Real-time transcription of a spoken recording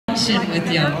With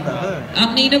y'all.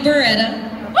 I'm Nina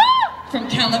Beretta from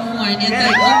California.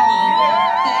 Thank you, Mom.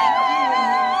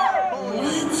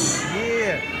 Thank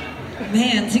you. What?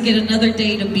 Man, to get another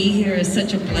day to be here is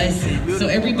such a blessing. So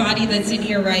everybody that's in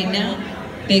here right now,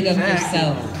 big up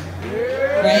yourself.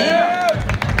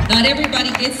 Right? Not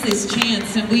everybody gets this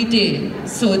chance, and we did.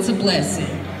 So it's a blessing.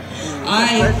 Go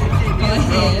ahead.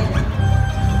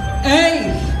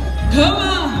 Hey, come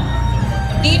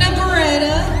on. Nina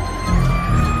Beretta.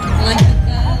 Like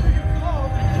that.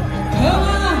 Come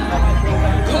on.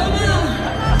 Come on.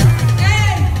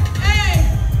 Hey, hey.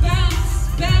 Bounce,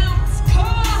 bounce.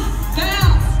 Come on.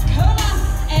 Bounce. Come on.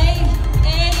 Hey,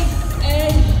 hey,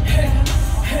 hey.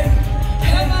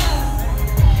 Come on.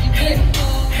 You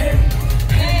beautiful.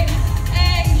 Hey,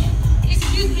 hey.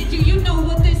 Excuse me, do you know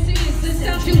what this is? The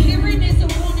sound you're hearing is a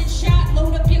warning shot.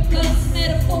 Load up your guns,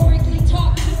 metaphorically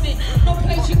talk to me. No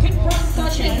place you can run,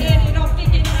 touch your head, it all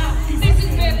figured out. This is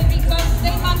better because they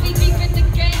might be deep in the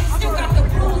game. Still got the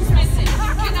rules missing.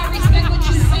 Can I respect what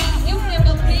you say? You've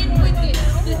never been with it.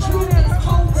 The truth is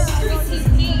cold, the streets is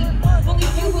mean. Only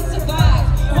few will survive,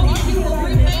 only few will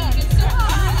remain. And something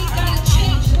really gotta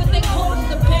change what they call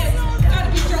the best. Gotta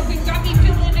be joking, got me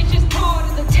feeling it's just part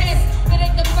of the test. It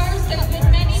ain't the first, there's been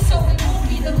many, so it won't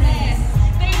be the last.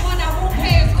 They one I won't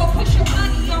pass, go put your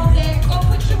money on that. Go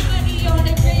put your money on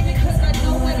it, baby, cause I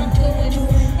know what I'm doing.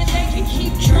 And they can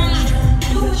keep trying.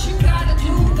 Do what you gotta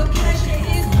do, the pressure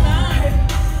is mine.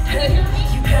 You hear me?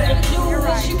 You gotta do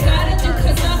what you gotta do,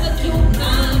 cause I'ma do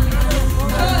mine.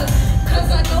 Cause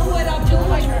I know what I'm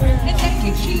doing. And they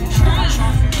can keep trying.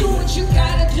 Do what you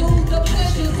gotta do, the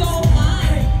pleasure's all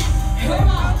mine. Come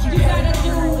on, you gotta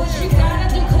do what you gotta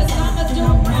do, cause I'ma do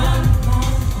mine.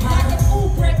 Like a full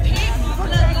bred pig, my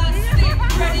bloodline stick,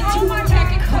 ready to attack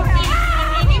and come in.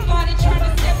 And anybody trying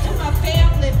to step to my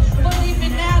family, believe me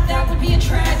now, that would be a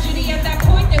tragedy. At that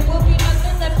point, there will be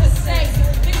nothing left to say.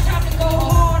 It's time to go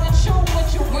hard and show what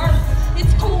you're worth.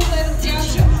 It's cool, let them down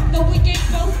you, but we ain't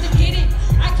supposed to get it.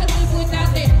 I could live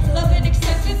without it. Love and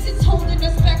acceptance, it's holding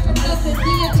us back from nothing.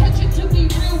 The intention to be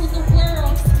real with the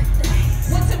world.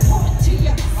 What's important to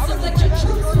you? Select your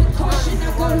troops with caution. I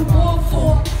go to war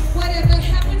for whatever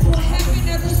happens will happen.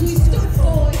 Others we stood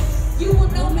for it. You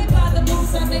will know me by the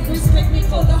moves I make. Respect me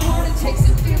for the heart it takes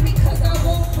and fear me, cause I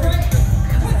won't break.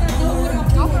 Cause I know what I'm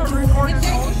doing. And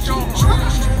they can keep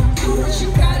trying. Do what you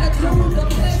gotta do. The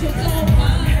pleasure's all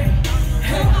mine.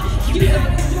 Come on, you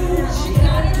gotta do what you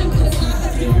gotta do, cause I'ma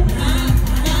do mine.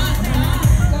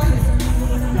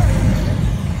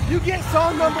 You get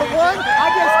song number 1, I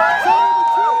get song number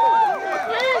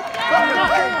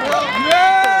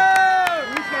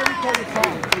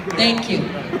 2. Thank you.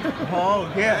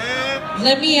 Oh, yeah.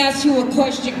 Let me ask you a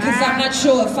question, because I'm not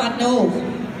sure if I know.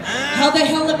 How the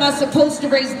hell am I supposed to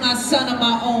raise my son on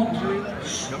my own?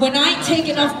 When I ain't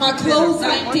taking off my clothes,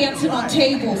 I ain't dancing on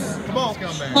tables.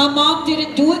 My mom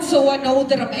didn't do it, so I know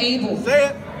that I'm able.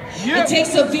 It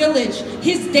takes a village.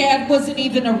 His dad wasn't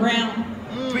even around.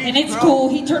 And it's cool,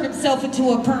 he turned himself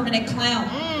into a permanent clown.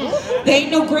 There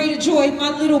ain't no greater joy. My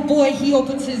little boy, he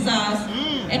opens his eyes,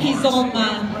 and he's all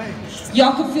mine.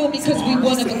 Y'all can feel me because we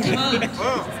one of a kind.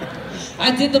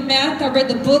 I did the math, I read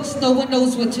the books, no one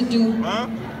knows what to do.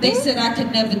 They said I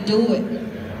could never do it.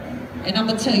 And I'm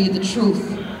gonna tell you the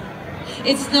truth.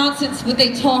 It's nonsense when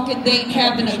they talk and they ain't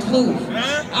having a clue.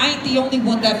 I ain't the only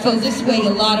one that feels this way, a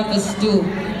lot of us do.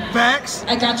 Facts.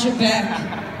 I got your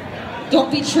back. Don't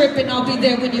be tripping, I'll be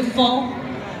there when you fall.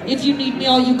 If you need me,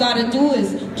 all you gotta do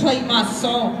is play my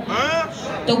song.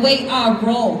 The way I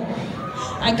roll,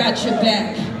 I got your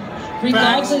back.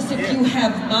 Regardless if you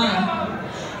have mine.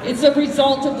 It's a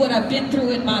result of what I've been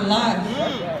through in my life.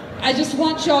 I just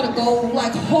want y'all to go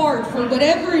like hard for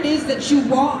whatever it is that you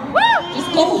want.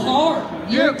 Just go hard.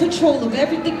 You're in control of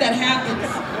everything that happens.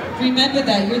 Remember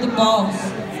that, you're the boss.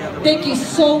 Thank you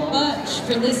so much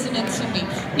for listening to me.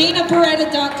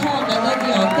 NinaBeretta.com, I love you.